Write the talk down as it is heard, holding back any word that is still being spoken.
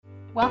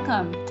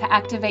Welcome to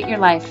Activate Your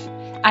Life.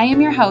 I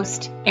am your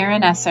host,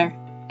 Erin Esser,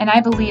 and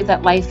I believe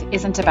that life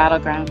isn't a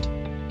battleground.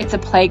 It's a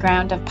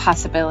playground of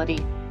possibility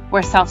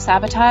where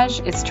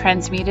self-sabotage is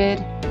transmuted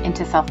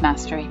into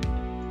self-mastery.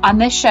 On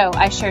this show,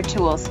 I share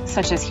tools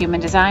such as human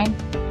design,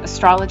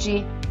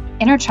 astrology,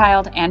 inner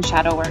child, and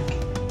shadow work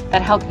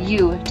that help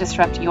you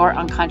disrupt your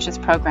unconscious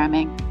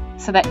programming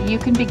so that you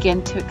can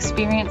begin to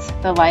experience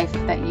the life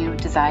that you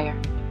desire.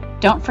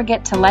 Don't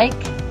forget to like,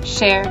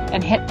 share,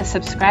 and hit the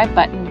subscribe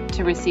button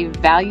to receive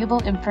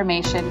valuable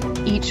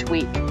information each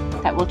week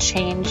that will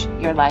change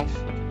your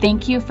life.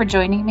 Thank you for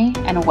joining me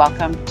and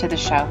welcome to the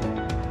show.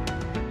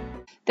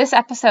 This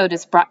episode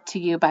is brought to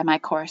you by my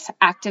course,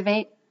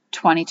 Activate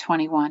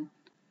 2021.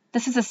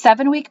 This is a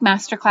 7-week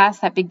masterclass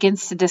that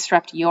begins to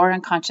disrupt your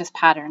unconscious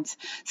patterns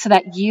so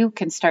that you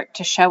can start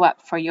to show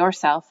up for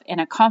yourself in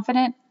a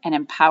confident and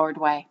empowered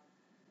way.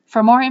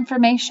 For more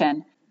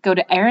information, go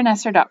to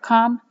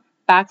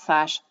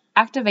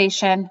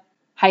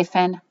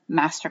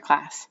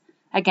erinesser.com/activation-masterclass.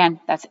 Again,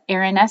 that's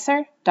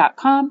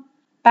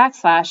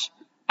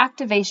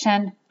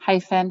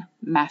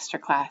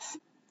erinesser.com/activation-masterclass.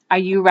 Are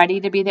you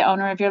ready to be the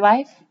owner of your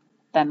life?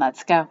 Then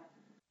let's go.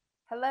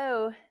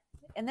 Hello.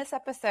 In this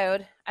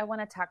episode, I want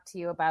to talk to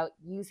you about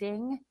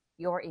using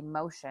your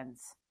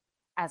emotions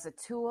as a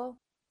tool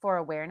for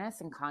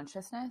awareness and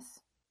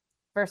consciousness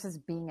versus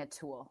being a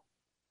tool.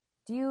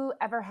 Do you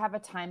ever have a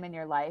time in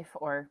your life,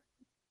 or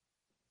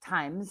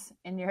times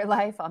in your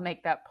life, I'll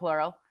make that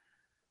plural,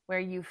 where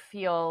you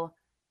feel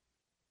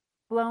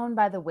blown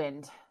by the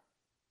wind,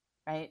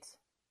 right?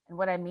 And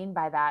what I mean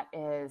by that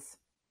is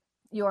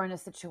you're in a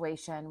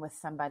situation with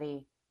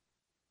somebody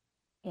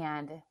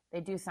and they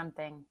do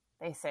something,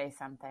 they say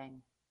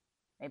something,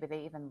 maybe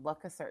they even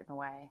look a certain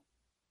way.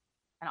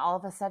 And all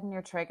of a sudden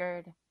you're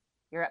triggered,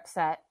 you're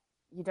upset,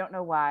 you don't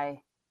know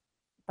why,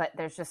 but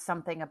there's just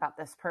something about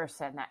this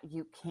person that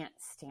you can't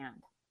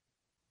stand.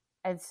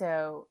 And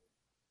so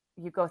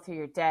you go through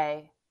your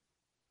day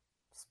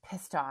just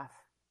pissed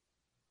off,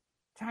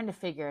 trying to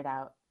figure it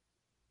out.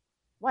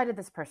 Why did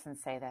this person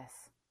say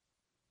this?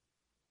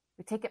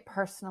 We take it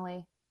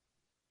personally,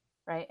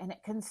 right? And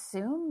it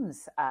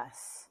consumes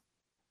us.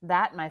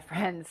 That, my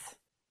friends,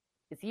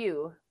 is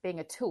you being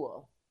a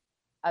tool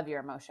of your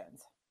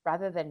emotions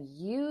rather than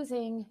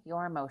using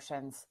your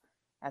emotions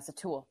as a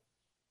tool.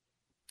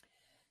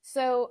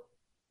 So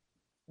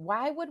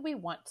why would we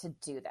want to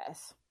do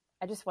this?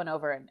 I just went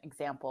over an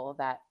example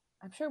that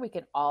I'm sure we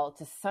can all,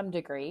 to some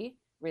degree,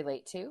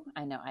 relate to.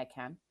 I know I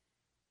can.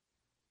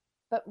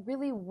 But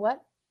really,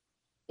 what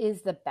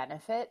is the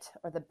benefit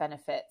or the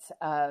benefits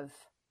of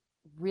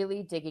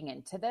really digging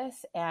into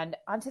this? And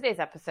on today's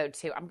episode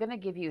too, I'm going to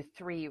give you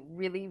 3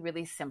 really,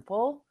 really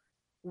simple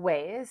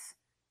ways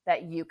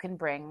that you can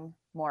bring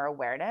more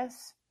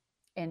awareness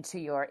into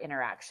your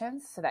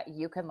interactions so that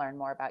you can learn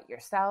more about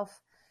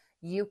yourself.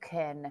 You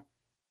can,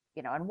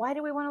 and why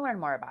do we want to learn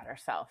more about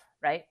ourselves,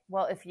 right?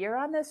 Well, if you're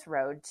on this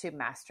road to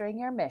mastering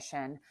your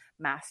mission,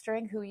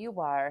 mastering who you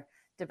are,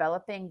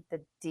 developing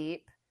the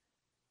deep,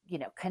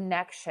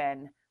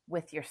 connection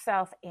with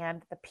yourself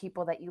and the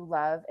people that you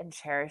love and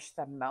cherish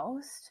the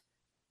most,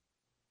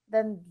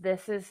 then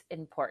this is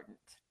important.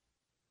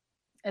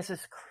 This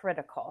is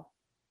critical.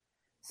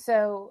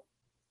 So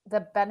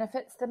the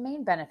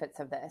main benefits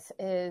of this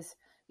is,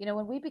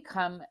 when we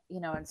become,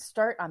 and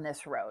start on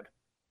this road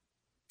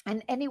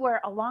and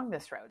anywhere along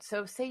this road.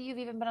 So say you've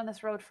even been on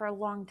this road for a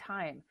long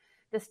time,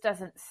 this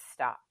doesn't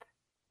stop.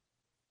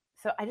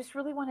 So I just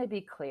really want to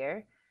be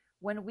clear.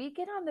 When we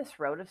get on this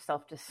road of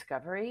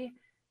self-discovery,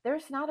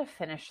 there's not a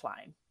finish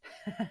line.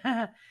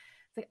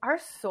 It's like our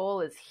soul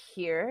is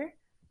here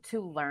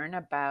to learn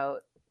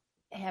about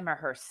him or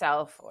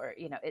herself or,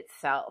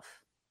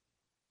 itself.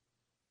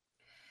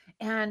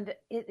 And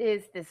it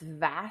is this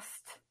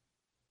vast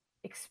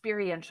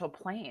experiential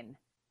plane.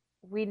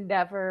 We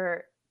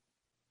never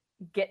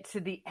get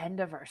to the end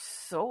of our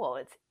soul.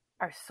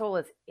 Our soul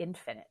is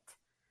infinite.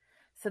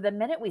 So the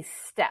minute we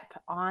step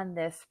on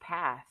this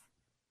path,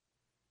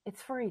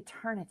 it's for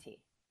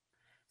eternity.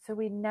 So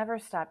we never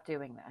stop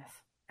doing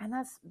this. And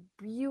that's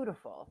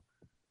beautiful.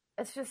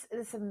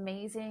 It's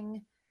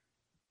amazing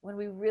when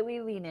we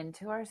really lean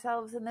into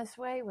ourselves in this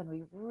way, when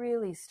we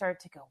really start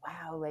to go,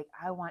 wow,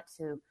 I want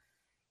to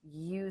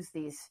use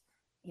these,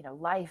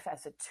 life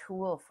as a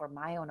tool for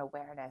my own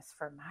awareness,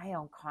 for my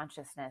own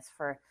consciousness,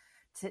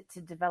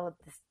 to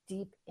develop this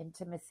deep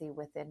intimacy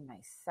within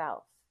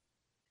myself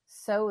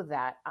so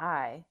that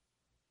I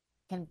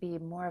can be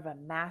more of a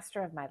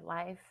master of my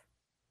life.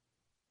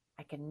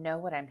 I can know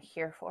what I'm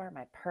here for,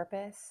 my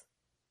purpose,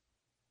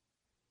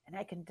 and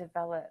I can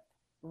develop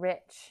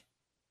rich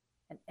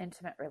and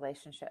intimate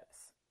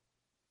relationships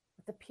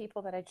with the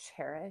people that I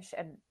cherish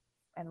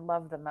and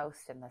love the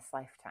most in this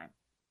lifetime.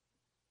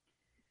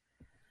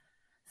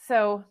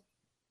 So,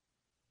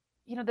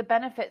 the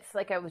benefits,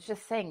 like I was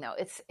just saying, though,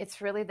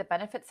 it's really the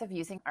benefits of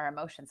using our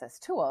emotions as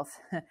tools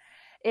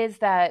is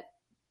that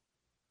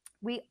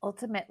we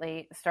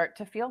ultimately start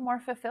to feel more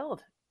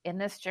fulfilled in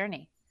this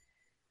journey.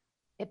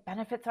 It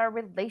benefits our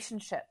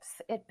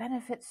relationships. It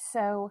benefits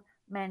so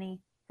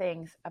many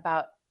things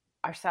about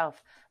ourselves,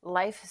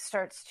 life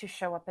starts to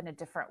show up in a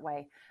different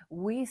way.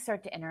 We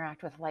start to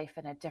interact with life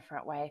in a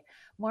different way,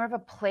 more of a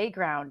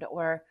playground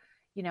or,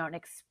 an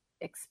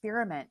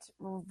experiment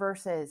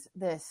versus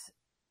this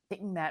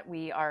thing that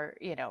we are,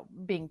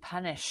 being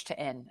punished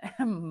in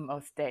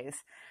most days.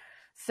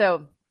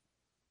 So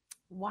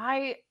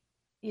why,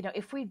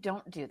 if we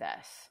don't do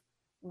this,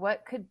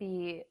 what could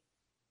be,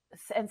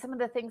 and some of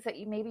the things that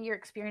you're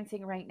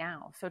experiencing right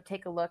now. So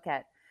take a look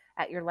at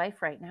your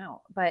life right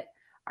now. But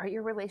are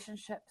your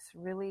relationships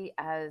really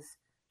as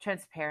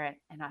transparent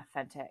and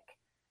authentic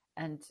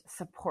and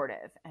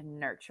supportive and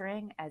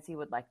nurturing as you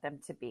would like them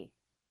to be?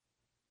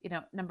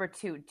 Number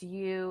two, do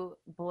you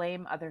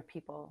blame other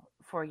people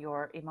for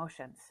your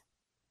emotions?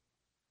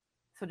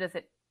 So does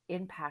it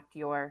impact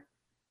your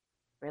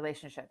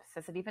relationships?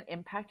 Does it even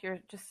impact your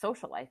just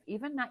social life?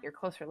 Even not your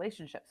close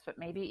relationships, but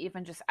maybe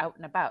even just out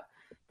and about.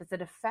 Does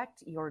it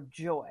affect your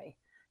joy?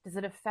 Does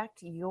it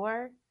affect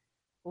your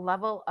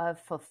level of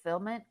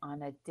fulfillment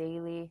on a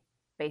daily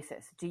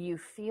basis? Do you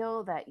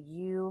feel that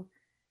you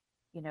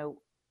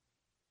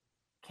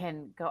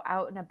can go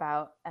out and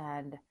about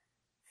and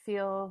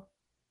feel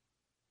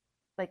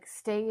like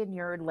stay in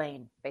your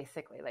lane,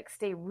 basically, like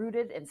stay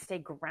rooted and stay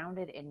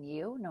grounded in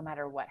you no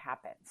matter what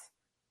happens?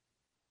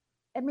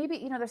 And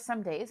maybe, there's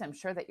some days I'm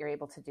sure that you're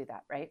able to do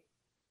that, right?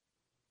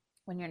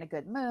 When you're in a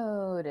good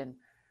mood and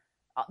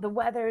the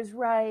weather's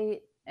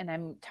right. And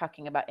I'm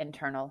talking about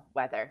internal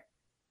weather.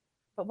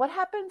 But what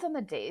happens on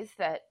the days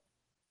that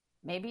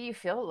maybe you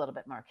feel a little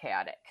bit more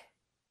chaotic?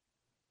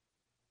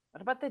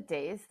 What about the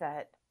days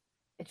that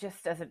it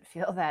just doesn't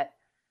feel that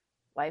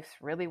life's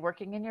really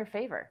working in your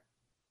favor?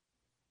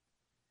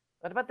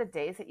 What about the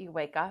days that you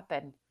wake up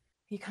and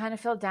you kind of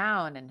feel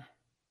down and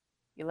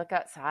you look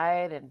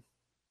outside and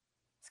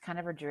it's kind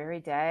of a dreary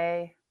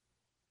day?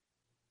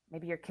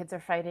 Maybe your kids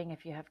are fighting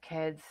if you have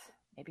kids.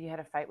 Maybe you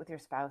had a fight with your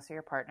spouse or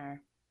your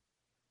partner.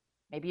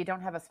 Maybe you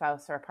don't have a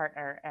spouse or a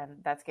partner and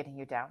that's getting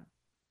you down.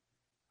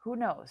 Who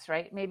knows,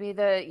 right? Maybe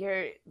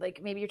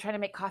maybe you're trying to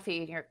make coffee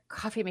and your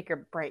coffee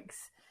maker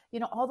breaks.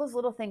 All those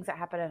little things that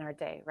happen in our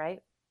day,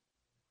 right?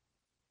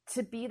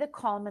 To be the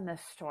calm in the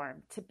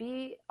storm, to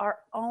be our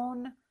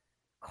own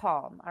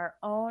calm, our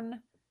own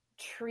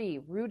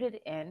tree rooted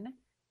in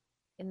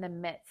the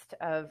midst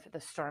of the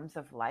storms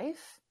of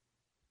life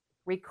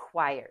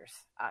requires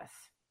us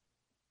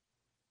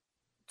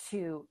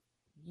to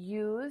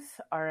use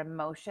our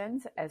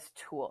emotions as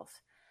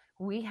tools.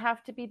 We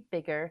have to be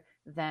bigger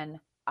than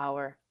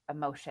our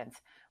emotions.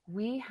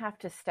 We have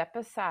to step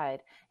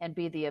aside and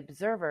be the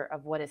observer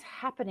of what is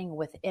happening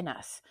within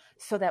us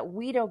so that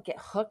we don't get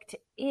hooked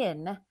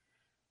in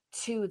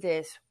to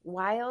this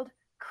wild,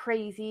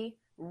 crazy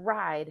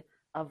ride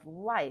of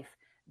life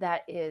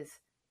that is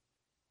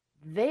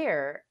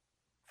there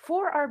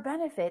for our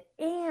benefit.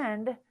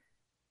 And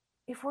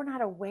if we're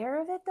not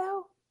aware of it,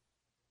 though,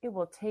 it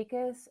will take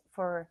us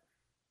for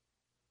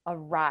a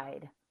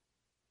ride.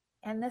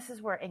 And this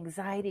is where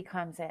anxiety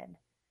comes in.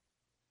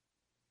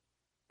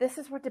 This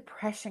is where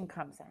depression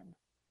comes in.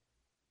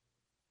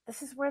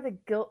 This is where the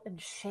guilt and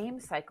shame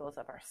cycles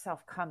of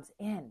ourself comes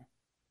in.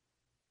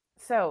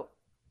 So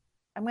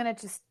I'm going to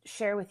just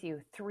share with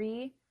you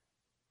 3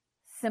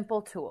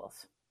 simple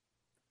tools.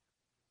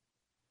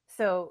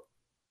 So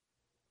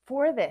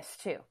for this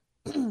too,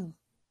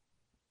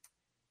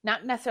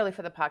 not necessarily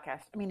for the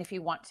podcast. I mean, if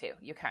you want to,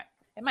 you can.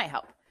 It might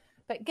help.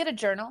 But get a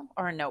journal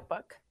or a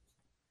notebook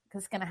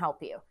because it's going to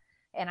help you.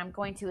 And I'm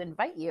going to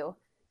invite you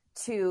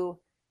to,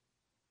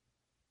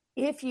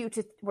 if you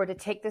were to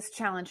take this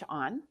challenge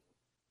on,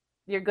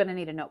 you're going to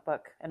need a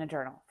notebook and a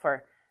journal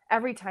for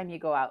every time you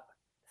go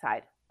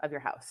outside of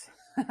your house.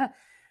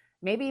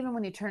 Maybe even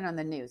when you turn on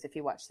the news, if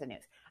you watch the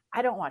news.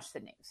 I don't watch the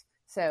news.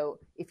 So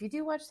if you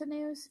do watch the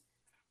news,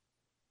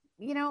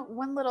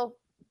 one little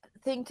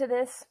thing to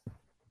this,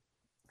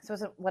 this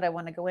isn't what I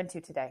want to go into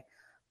today,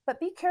 but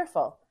be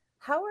careful.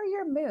 How are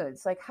your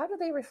moods? Like, how do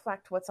they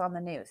reflect what's on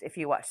the news if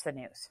you watch the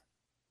news?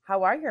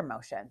 How are your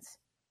emotions?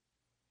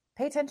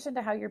 Pay attention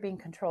to how you're being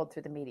controlled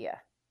through the media.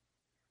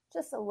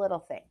 Just a little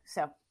thing.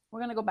 So we're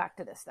going to go back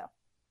to this though.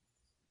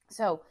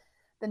 So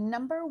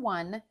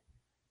the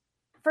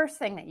first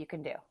thing that you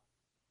can do,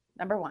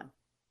 number 1,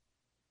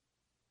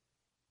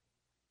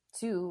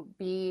 to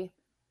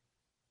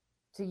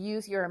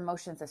use your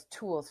emotions as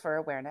tools for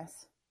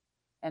awareness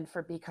and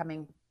for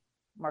becoming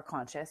more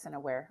conscious and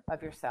aware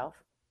of yourself,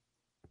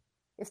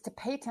 is to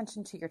pay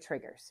attention to your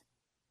triggers.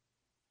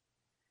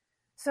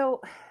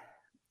 So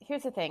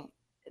here's the thing.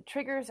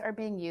 Triggers are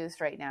being used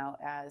right now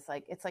as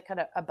it's like kind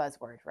of a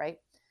buzzword, right?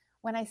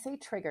 When I say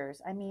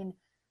triggers, I mean,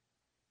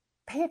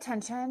 pay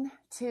attention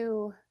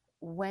to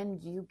when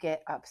you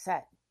get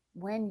upset,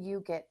 when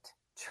you get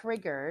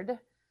triggered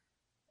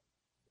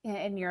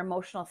and your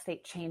emotional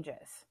state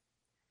changes.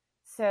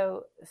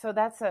 So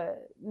that's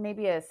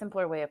maybe a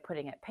simpler way of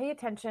putting it. Pay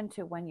attention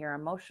to when your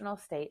emotional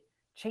state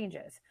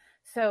changes.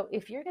 So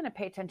if you're going to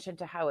pay attention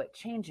to how it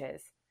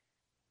changes,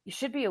 you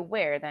should be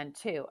aware then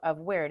too of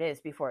where it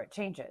is before it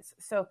changes.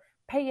 So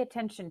pay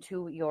attention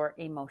to your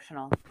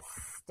emotional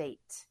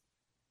state.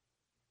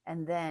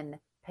 and then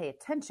pay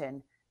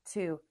attention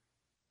to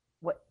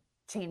what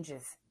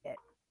changes it.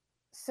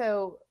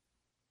 So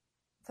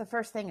the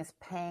first thing is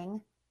paying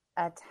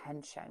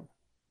attention.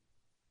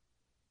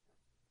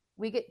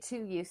 We get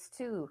too used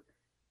to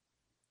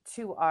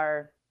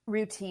our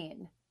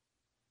routine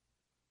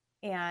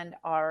and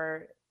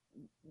our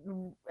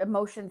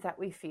emotions that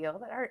we feel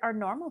that are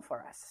normal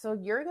for us. So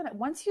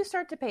once you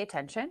start to pay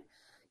attention,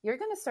 you're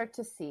going to start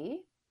to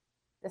see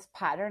this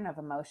pattern of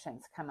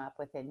emotions come up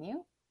within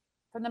you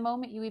from the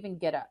moment you even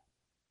get up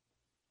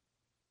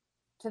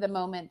to the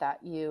moment that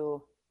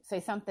you say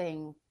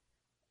something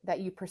that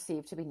you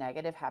perceive to be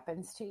negative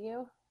happens to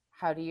you.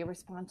 How do you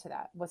respond to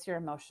that? What's your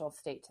emotional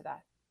state to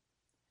that?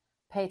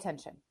 Pay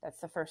attention.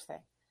 That's the first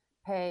thing.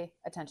 Pay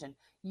attention.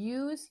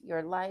 Use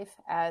your life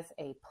as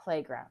a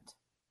playground.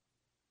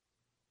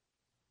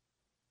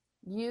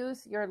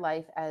 Use your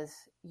life as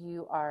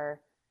you are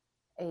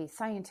a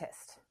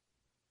scientist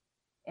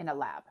in a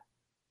lab,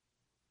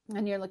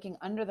 and you're looking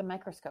under the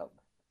microscope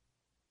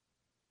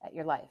at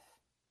your life,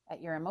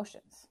 at your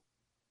emotions.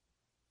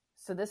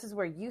 So this is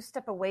where you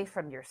step away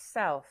from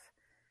yourself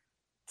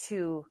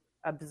to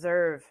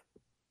observe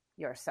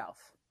yourself.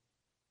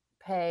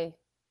 Pay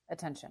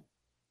attention.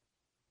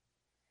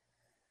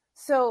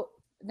 So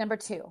number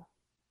 2,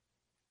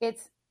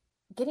 it's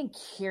getting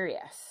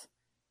curious.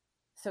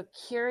 So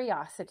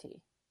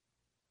curiosity.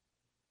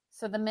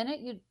 So the minute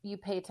you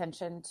pay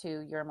attention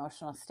to your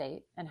emotional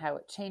state and how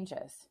it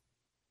changes,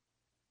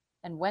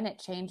 and when it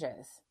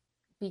changes,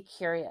 be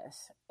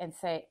curious and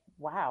say,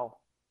 wow,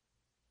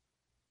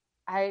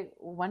 I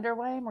wonder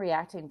why I'm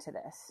reacting to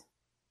this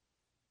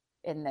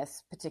in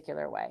this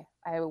particular way.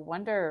 I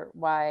wonder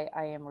why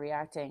I am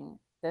reacting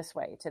this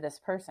way to this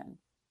person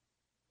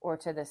or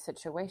to this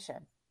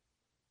situation.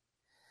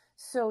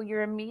 So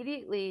you're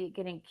immediately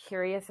getting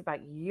curious about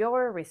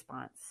your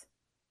response.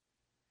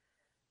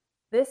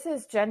 This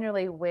is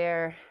generally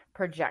where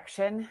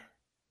projection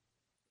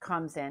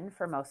comes in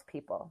for most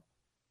people.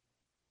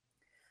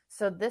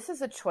 So this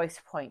is a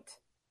choice point.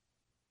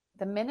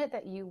 The minute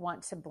that you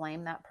want to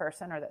blame that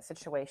person or that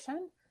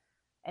situation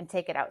and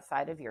take it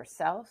outside of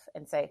yourself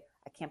and say,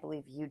 I can't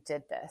believe you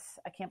did this.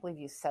 I can't believe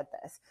you said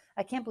this.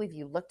 I can't believe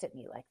you looked at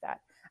me like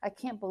that. I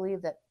can't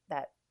believe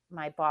that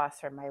my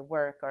boss or my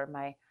work or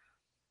my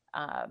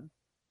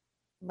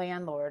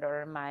landlord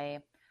or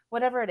my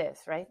whatever it is,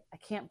 right? I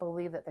can't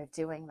believe that they're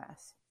doing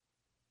this.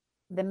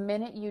 The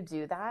minute you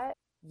do that,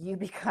 you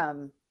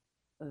become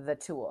the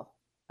tool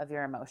of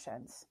your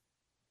emotions.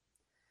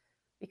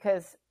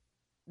 Because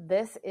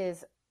this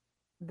is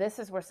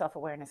where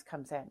self-awareness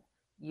comes in.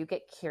 You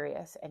get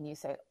curious and you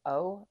say,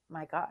 oh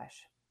my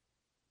gosh,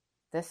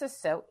 this is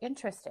so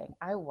interesting.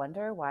 I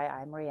wonder why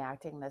I'm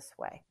reacting this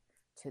way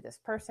to this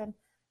person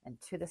and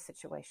to this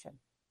situation.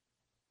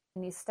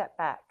 And you step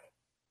back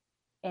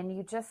and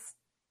you just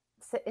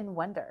sit in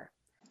wonder.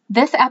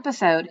 This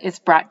episode is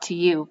brought to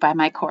you by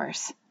my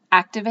course,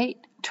 Activate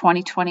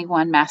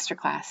 2021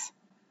 Masterclass,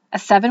 a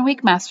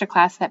 7-week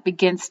masterclass that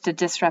begins to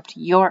disrupt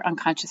your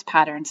unconscious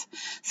patterns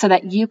so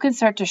that you can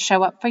start to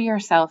show up for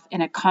yourself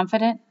in a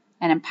confident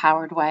and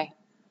empowered way.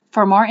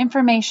 For more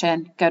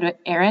information, go to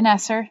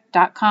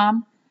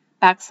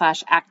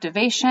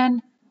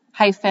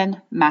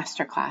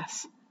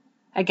erinesser.com/activation-masterclass.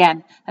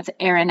 Again, that's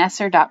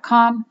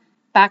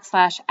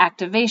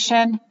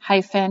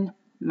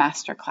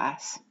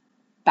erinesser.com/activation-masterclass.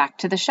 Back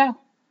to the show.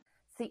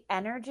 It's the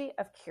energy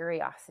of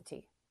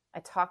curiosity. I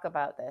talk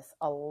about this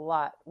a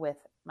lot with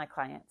my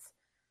clients.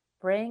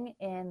 Bring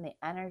in the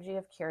energy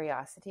of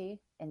curiosity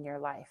in your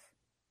life.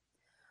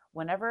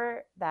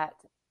 Whenever that,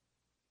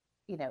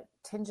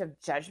 tinge of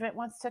judgment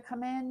wants to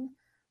come in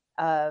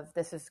of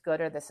this is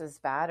good or this is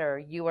bad, or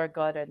you are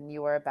good and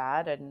you are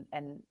bad,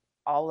 and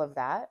all of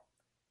that,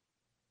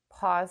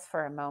 pause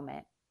for a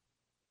moment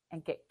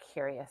and get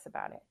curious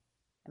about it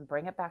and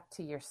bring it back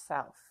to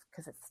yourself,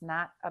 because it's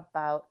not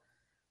about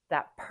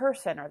that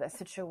person or that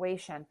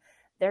situation.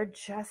 They're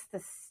just the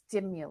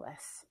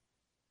stimulus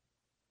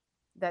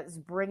that's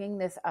bringing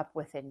this up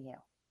within you.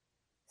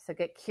 So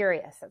get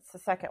curious. That's the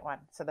second one.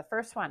 So the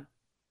first one,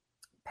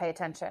 pay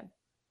attention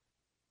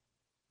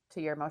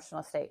to your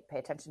emotional state. Pay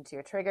attention to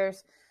your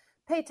triggers.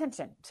 Pay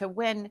attention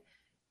to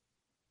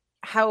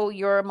how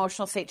your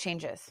emotional state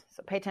changes.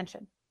 So pay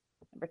attention.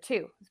 Number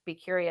 2 is be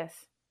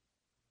curious.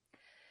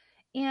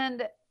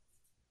 And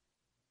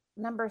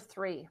number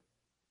 3,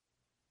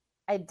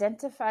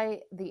 identify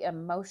the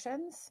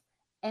emotions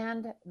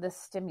and the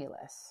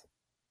stimulus.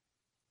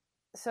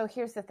 So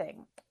here's the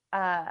thing.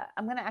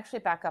 I'm going to actually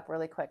back up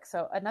really quick.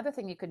 So another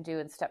thing you can do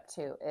in step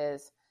 2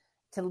 is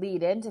to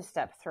lead into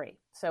step 3.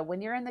 So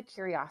when you're in the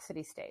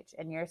curiosity stage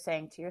and you're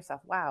saying to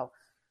yourself, wow,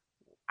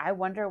 I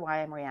wonder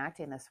why I'm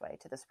reacting this way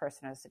to this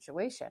person or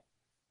situation.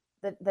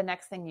 The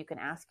next thing you can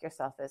ask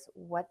yourself is,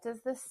 what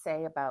does this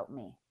say about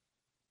me?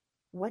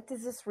 What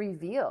does this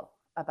reveal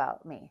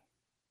about me?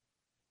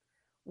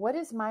 What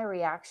is my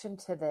reaction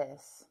to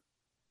this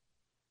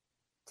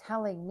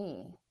telling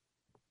me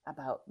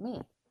about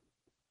me?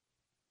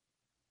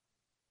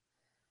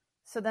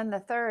 So then the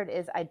third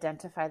is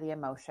identify the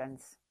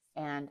emotions.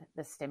 and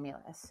the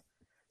stimulus.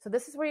 So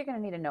this is where you're going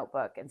to need a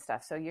notebook and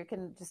stuff. So you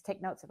can just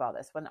take notes of all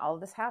this. When all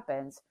of this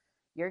happens,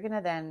 you're going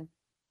to then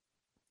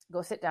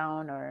go sit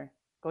down or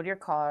go to your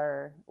car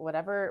or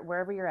whatever,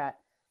 wherever you're at.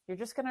 You're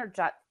just going to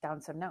jot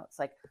down some notes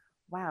like,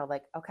 wow,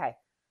 like, okay,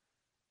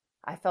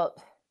 I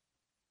felt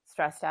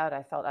stressed out.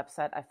 I felt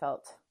upset. I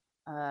felt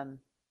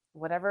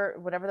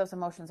whatever those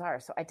emotions are.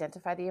 So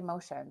identify the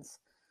emotions.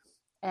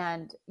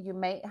 And you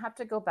may have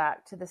to go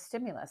back to the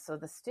stimulus. So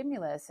the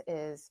stimulus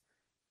is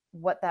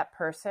what that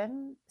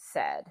person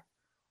said,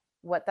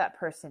 what that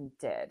person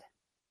did.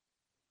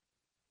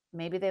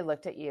 Maybe they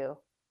looked at you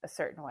a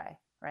certain way,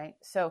 right?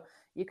 So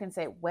you can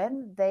say,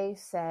 when they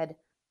said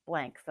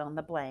blank, fill in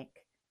the blank,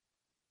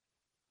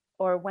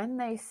 or when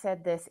they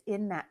said this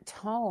in that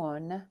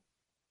tone,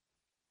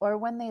 or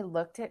when they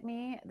looked at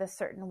me the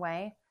certain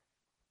way,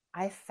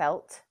 I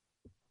felt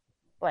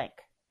blank.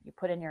 You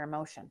put in your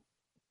emotion.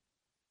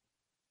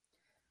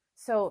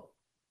 So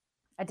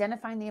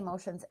identifying the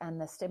emotions and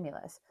the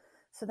stimulus.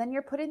 So then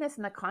you're putting this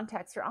in the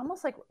context. You're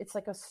almost like, it's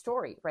like a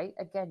story, right?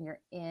 Again,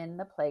 you're in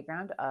the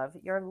playground of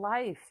your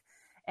life.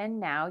 And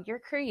now you're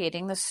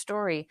creating the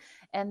story.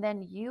 And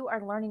then you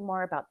are learning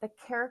more about the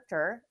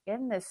character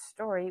in this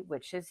story,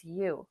 which is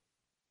you.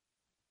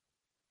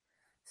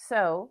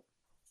 So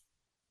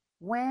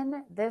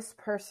when this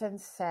person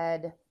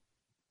said,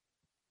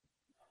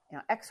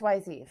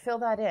 XYZ, fill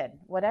that in,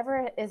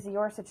 whatever is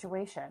your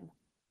situation,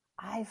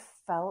 I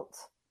felt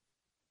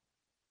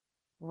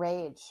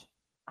rage.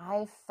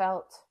 I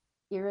felt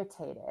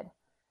irritated.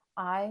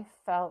 I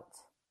felt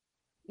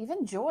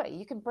even joy.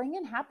 You can bring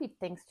in happy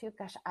things too.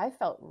 Gosh, I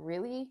felt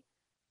really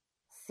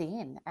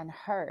seen and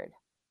heard.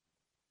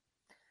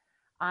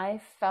 I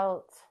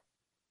felt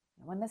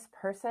when this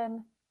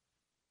person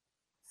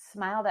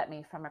smiled at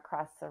me from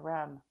across the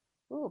room,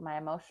 ooh, my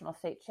emotional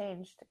state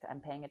changed. I'm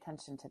paying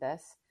attention to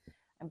this.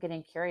 I'm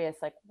getting curious,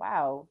 like,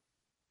 wow,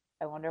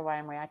 I wonder why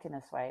I'm reacting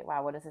this way.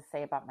 Wow, what does this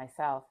say about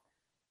myself?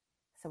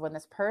 So when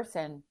this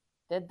person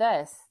did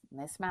this and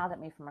they smiled at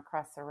me from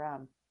across the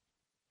room,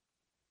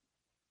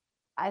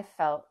 I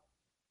felt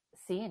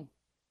seen.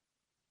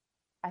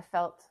 I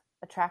felt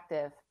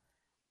attractive.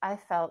 I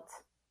felt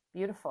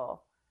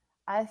beautiful.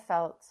 I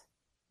felt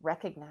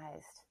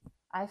recognized.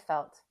 I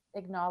felt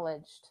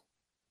acknowledged.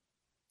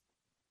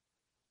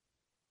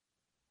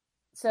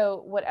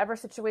 So whatever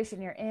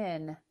situation you're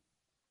in,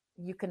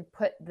 you can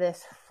put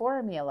this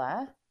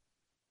formula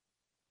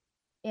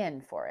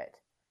in for it.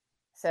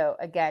 So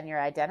again,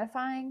 you're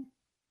identifying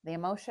the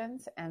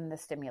emotions and the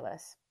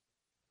stimulus.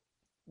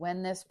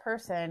 When this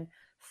person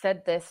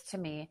said this to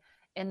me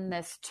in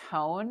this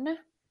tone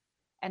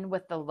and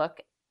with the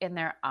look in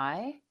their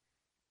eye,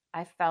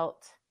 I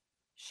felt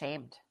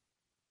shamed.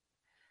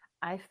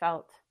 I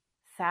felt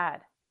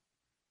sad.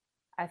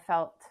 I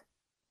felt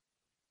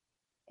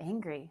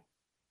angry.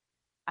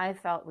 I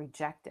felt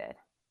rejected.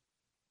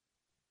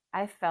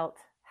 I felt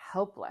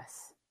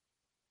helpless.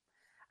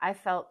 I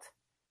felt,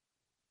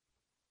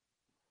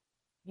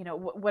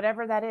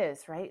 whatever that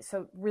is, right?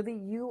 So really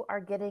you are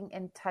getting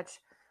in touch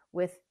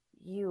with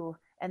you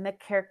and the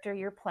character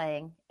you're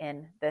playing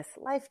in this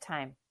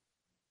lifetime.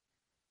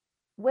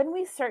 When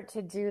we start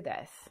to do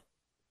this,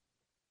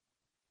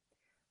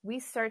 we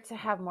start to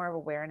have more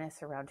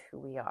awareness around who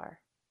we are.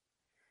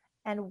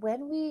 And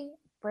when we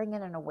bring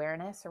in an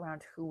awareness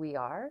around who we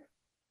are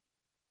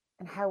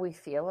and how we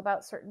feel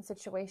about certain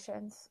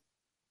situations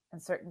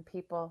and certain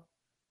people,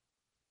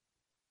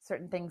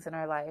 certain things in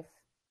our life,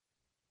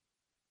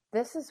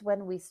 this is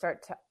when we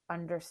start to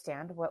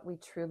understand what we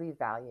truly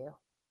value.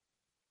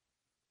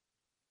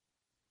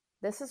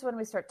 This is when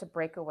we start to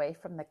break away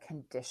from the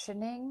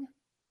conditioning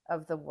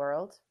of the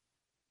world.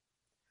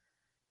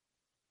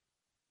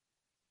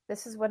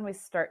 This is when we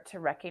start to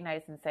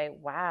recognize and say,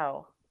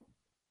 wow,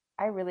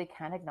 I really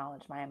can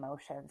acknowledge my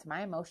emotions.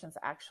 My emotions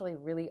actually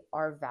really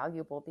are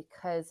valuable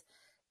because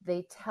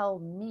they tell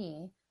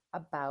me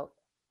about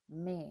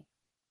me.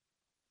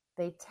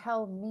 They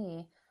tell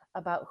me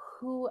about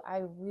who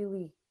I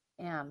really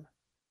am.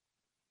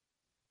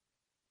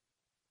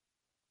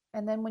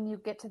 And then when you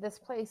get to this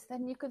place,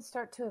 then you can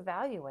start to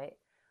evaluate,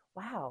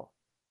 wow,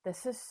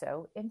 this is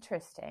so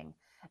interesting.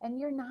 And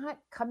you're not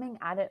coming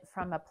at it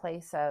from a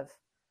place of,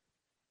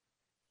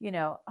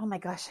 oh my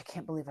gosh, I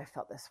can't believe I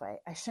felt this way.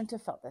 I shouldn't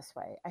have felt this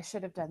way. I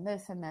should have done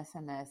this and this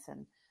and this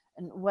and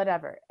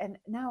whatever. And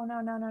no.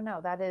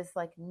 That is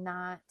like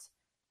not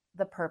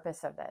the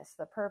purpose of this.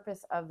 The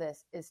purpose of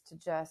this is to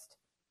just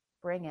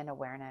bring in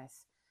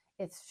awareness.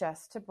 It's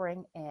just to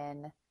bring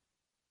in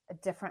a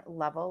different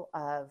level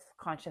of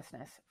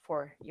consciousness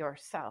for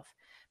yourself.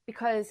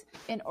 Because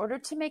in order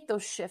to make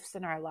those shifts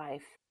in our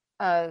life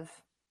of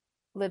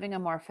living a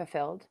more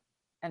fulfilled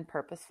and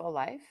purposeful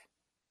life,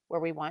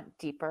 where we want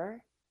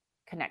deeper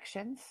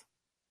connections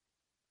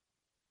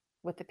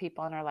with the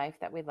people in our life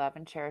that we love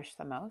and cherish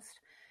the most,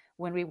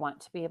 when we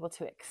want to be able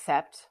to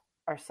accept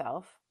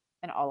ourselves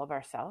and all of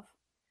ourselves,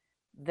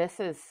 these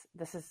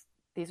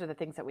are the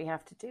things that we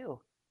have to do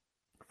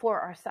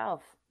for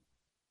ourselves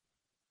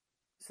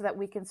so that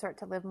we can start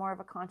to live more of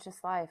a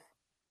conscious life.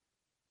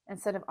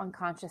 instead of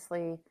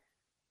unconsciously,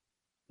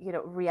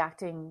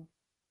 reacting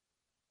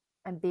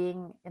and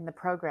being in the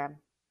program,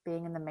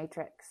 being in the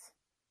matrix.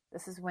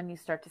 This is when you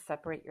start to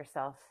separate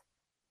yourself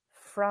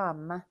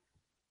from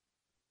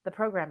the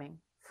programming,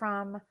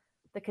 from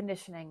the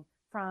conditioning,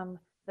 from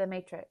the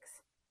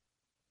matrix.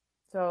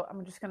 So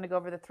I'm just going to go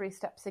over the 3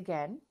 steps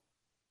again,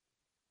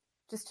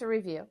 just to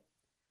review.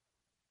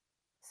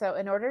 So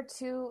in order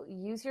to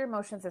use your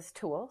emotions as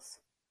tools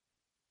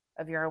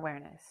of your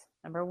awareness,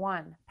 number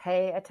 1,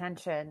 pay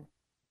attention.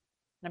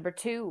 Number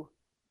 2,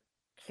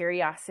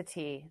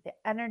 curiosity, the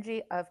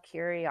energy of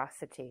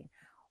curiosity.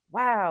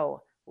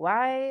 Wow,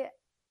 why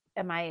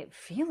am I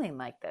feeling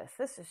like this?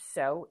 This is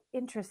so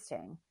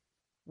interesting.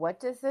 What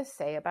does this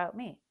say about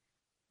me?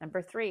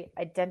 Number 3,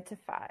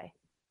 identify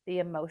the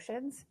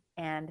emotions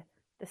and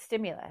the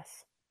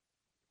stimulus.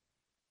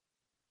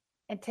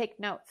 And take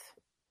notes.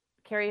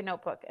 Carry a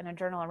notebook and a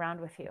journal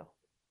around with you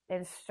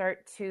and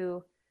start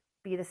to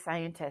be the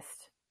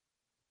scientist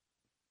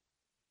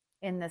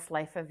in this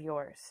life of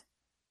yours.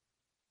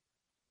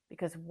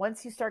 Because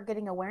once you start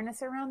getting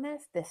awareness around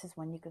this is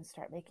when you can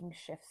start making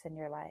shifts in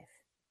your life.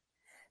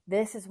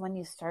 This is when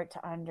you start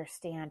to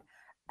understand,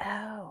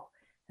 oh,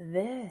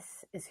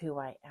 this is who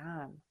I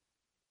am.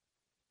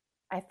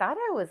 I thought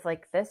I was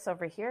like this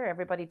over here.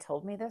 Everybody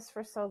told me this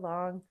for so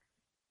long.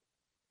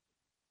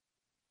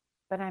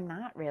 But I'm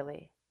not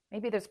really.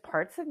 Maybe there's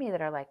parts of me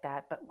that are like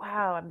that, but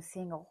wow, I'm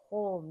seeing a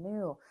whole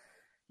new,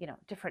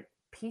 different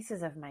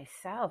pieces of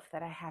myself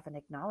that I haven't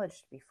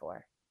acknowledged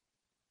before.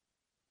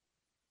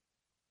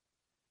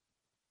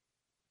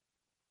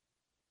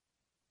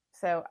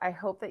 So I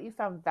hope that you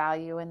found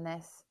value in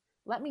this.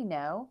 Let me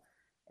know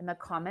in the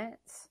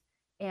comments,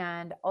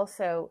 and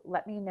also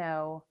let me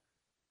know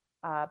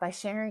by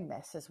sharing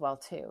this as well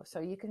too. So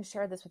you can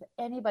share this with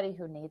anybody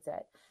who needs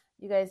it.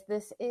 You guys,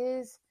 this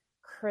is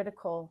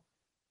critical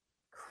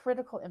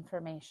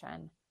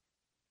information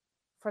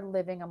for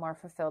living a more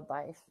fulfilled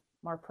life,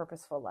 more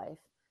purposeful life,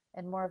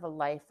 and more of a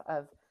life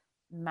of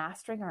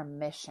mastering our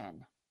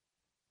mission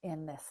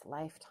in this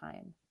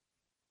lifetime.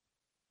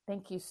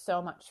 Thank you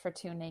so much for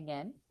tuning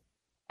in,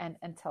 and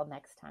until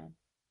next time.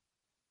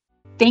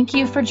 Thank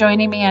you for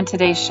joining me on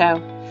today's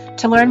show.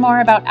 To learn more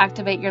about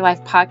Activate Your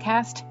Life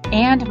podcast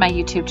and my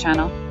YouTube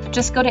channel,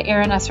 just go to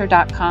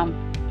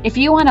erinesser.com. If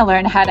you want to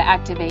learn how to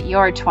activate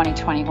your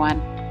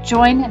 2021,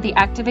 join the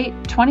Activate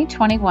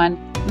 2021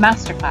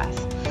 Masterclass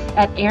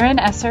at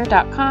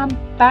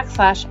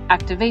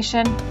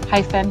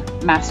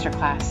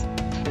erinesser.com/activation-masterclass.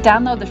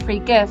 Download the free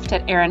gift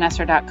at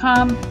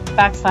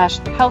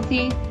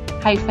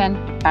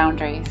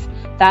erinesser.com/healthy-boundaries.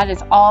 That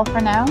is all for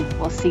now.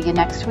 We'll see you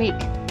next week.